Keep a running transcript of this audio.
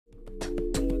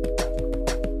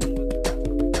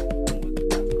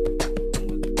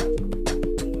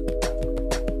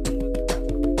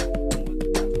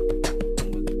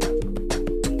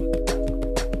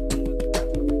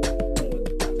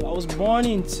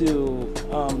born into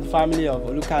the family of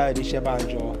Laolu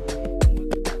Senbanjo.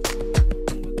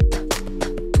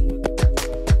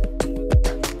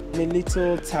 In a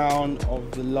little town of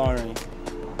Ilorin.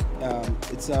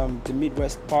 It's the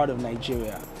Midwest part of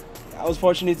Nigeria. I was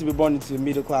fortunate to be born into a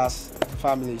middle-class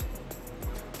family.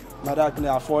 My dad couldn't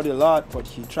afford a lot, but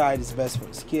he tried his best for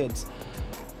his kids.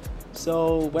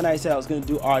 So when I said I was going to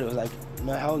do art, it was like,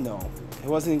 no, hell no. He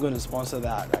wasn't going to sponsor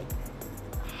that. Like,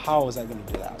 how was I going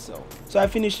to do that? So I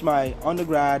finished my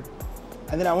undergrad,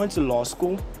 and then I went to law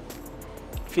school,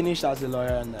 finished as a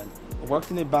lawyer, and then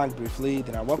worked in a bank briefly.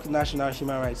 Then I worked with the National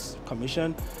Human Rights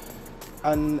Commission.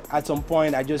 And at some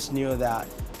point, I just knew that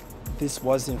this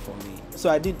wasn't for me. So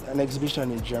I did an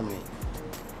exhibition in Germany,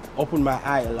 opened my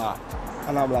eye a lot.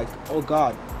 And I'm like, oh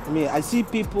God, I see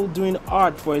people doing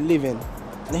art for a living.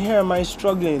 And here am I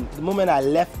struggling. The moment I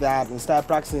left that and started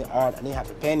practicing art, I didn't have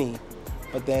a penny.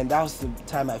 But then that was the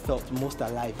time I felt most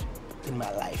alive in my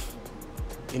life.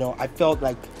 I felt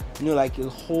like, like a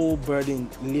whole burden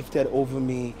lifted over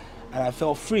me, and I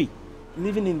felt free.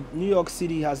 Living in New York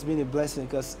City has been a blessing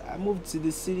because I moved to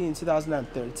this city in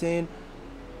 2013,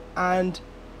 and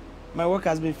my work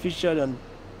has been featured on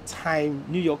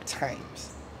New York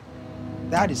Times.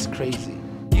 That is crazy.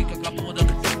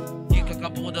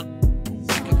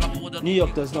 New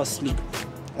York does not sleep.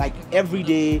 Like every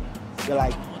day, you're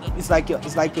like, it's like a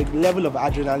level of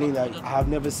adrenaline that I have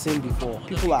never seen before.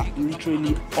 People are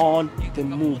literally on the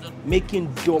move,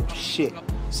 making dope shit.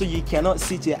 So you cannot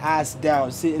sit your ass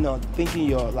down, sitting on thinking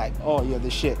you're like, oh, you're the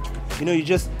shit.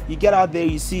 You get out there,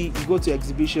 you go to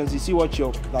exhibitions, you see what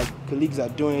your colleagues are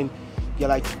doing. You're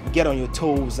like, you get on your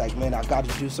toes, like, man, I got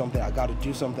to do something, I got to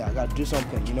do something, I got to do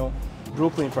something.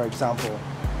 Brooklyn, for example,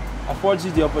 affords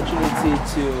you the opportunity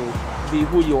to be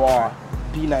who you are,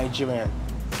 be Nigerian,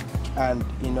 and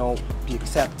be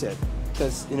accepted.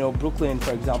 Because Brooklyn,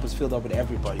 for example, is filled up with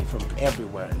everybody from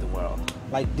everywhere in the world.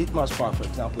 Like Ditmas Park, for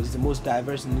example, is the most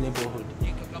diverse neighborhood,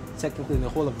 technically in the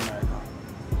whole of America,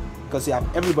 because you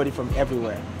have everybody from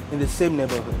everywhere in the same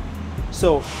neighborhood.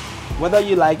 So whether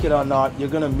you like it or not, you're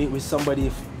gonna meet with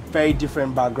somebody very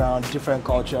different background, different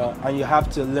culture, and you have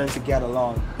to learn to get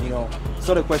along. It's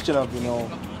not a question of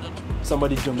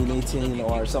somebody dominating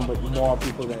or somebody more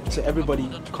people than. So everybody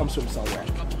comes from somewhere.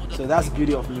 So that's the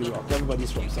beauty of New York.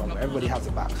 Everybody's from somewhere. Everybody has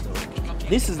a backstory.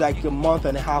 This is like a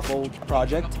month-and-a-half old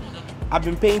project. I've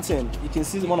been painting. You can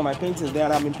see one of my paintings there,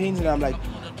 and I've been painting. And I'm like,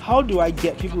 how do I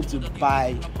get people to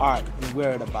buy art and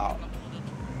wear it about?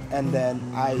 And then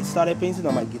I started painting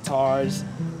on my guitars,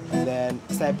 and then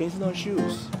started painting on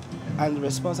shoes. And the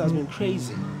response has been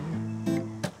crazy.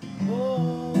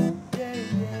 Oh, yeah,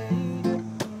 yeah.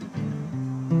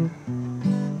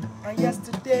 And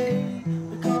yesterday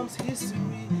becomes history.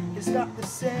 It's not the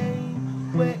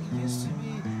same way it used to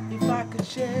be. If I could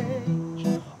change,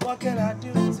 what can I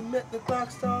do to make the clock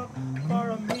stop for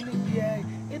a minute? Yeah,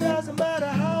 it doesn't matter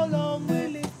how long we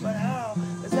live, but how.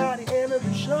 It's at the end of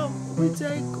the show we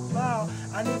take a bow.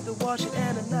 I live the wash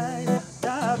and the night.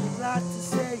 I have a lot to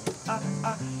say.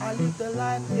 I live the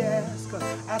life, yes, cause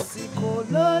I see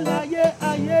Kolola, yeah,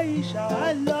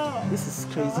 I love. This is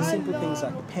crazy. Simple things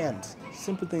like pens,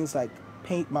 simple things like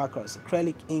paint markers,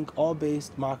 acrylic ink,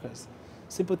 oil-based markers,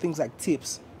 simple things like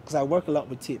tips, because I work a lot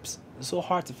with tips. It's so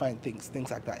hard to find things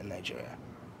like that in Nigeria.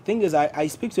 The thing is, I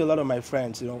speak to a lot of my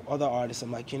friends, other artists.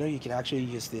 I'm like, you can actually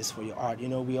use this for your art.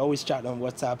 We always chat on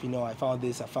WhatsApp, I found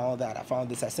this, I found that, I found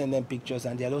this. I send them pictures,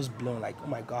 and they're just blown, like, oh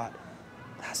my God,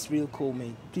 that's real cool,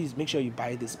 man. Please make sure you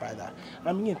buy this, buy that. And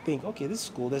I'm going to think, okay, this is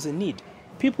cool, there's a need.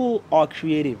 People are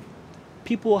creative.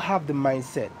 People have the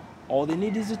mindset. All they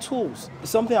need is the tools.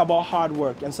 Something about hard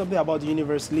work and something about the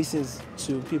universe listens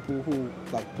to people who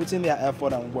put in their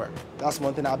effort and work. That's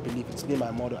one thing I believe. It's been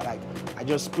my motto. I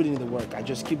just put in the work. I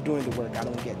just keep doing the work. I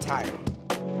don't get tired.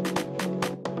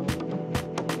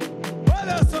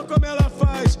 Olha só como ela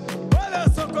faz. Olha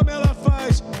só como ela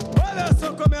faz. Olha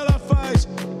só como ela faz.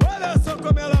 Olha só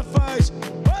como ela faz.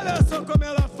 Olha só como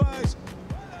ela faz.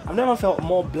 I've never felt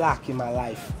more black in my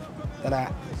life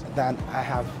than I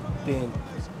have been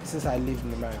since I lived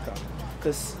in America,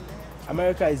 because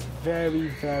America is very,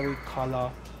 very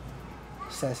color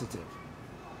sensitive.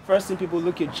 First thing people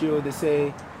look at you, they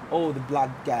say, oh, the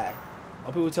black guy.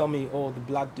 Or people tell me, oh, the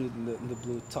black dude in the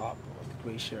blue top or the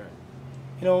gray shirt.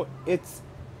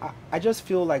 I just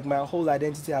feel like my whole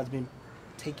identity has been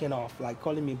taken off, like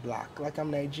calling me black. Like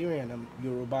I'm Nigerian, I'm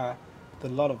Yoruba,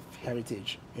 with a lot of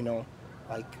heritage, and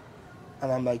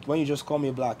I'm like, when you just call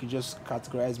me black, you just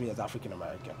categorize me as African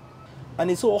American. And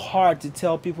it's so hard to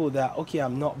tell people that, okay,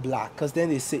 I'm not black, because then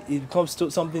they say it becomes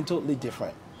something totally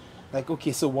different. Like,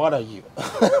 okay, so what are you?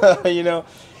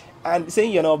 And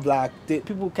saying you're not black,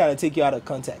 people kind of take you out of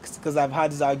context. Because I've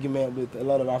had this argument with a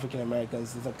lot of African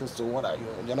Americans. It's like, so what are you?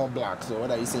 You're not black, so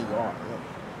what are you saying you are? You know?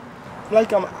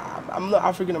 Like I'm not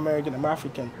African American. I'm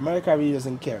African. America really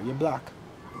doesn't care. You're black.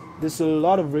 There's a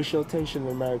lot of racial tension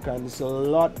in America, and there's a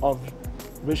lot of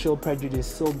racial prejudice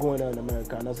still going on in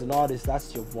America. And as an artist,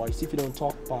 that's your voice. If you don't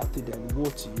talk about it, then woe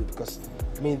to you. Because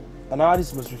I mean, an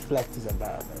artist must reflect his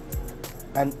environment,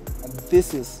 and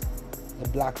this is a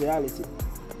black reality.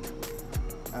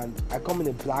 And I come in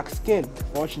a black skin,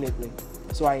 fortunately,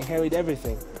 so I inherit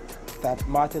everything that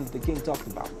Martin Luther King talked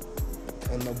about,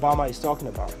 and Obama is talking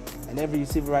about, and every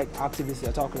civil rights activist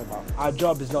are talking about. Our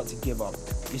job is not to give up;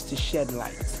 it's to shed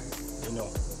light,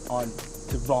 on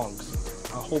the wrongs,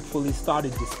 and hopefully start a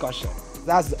discussion.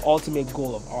 That's the ultimate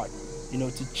goal of art,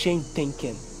 to change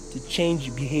thinking, to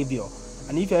change behavior,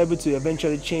 and if you're able to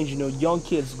eventually change, young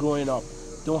kids growing up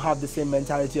don't have the same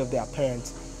mentality of their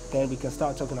parents, then we can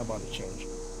start talking about the change.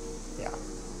 Yeah.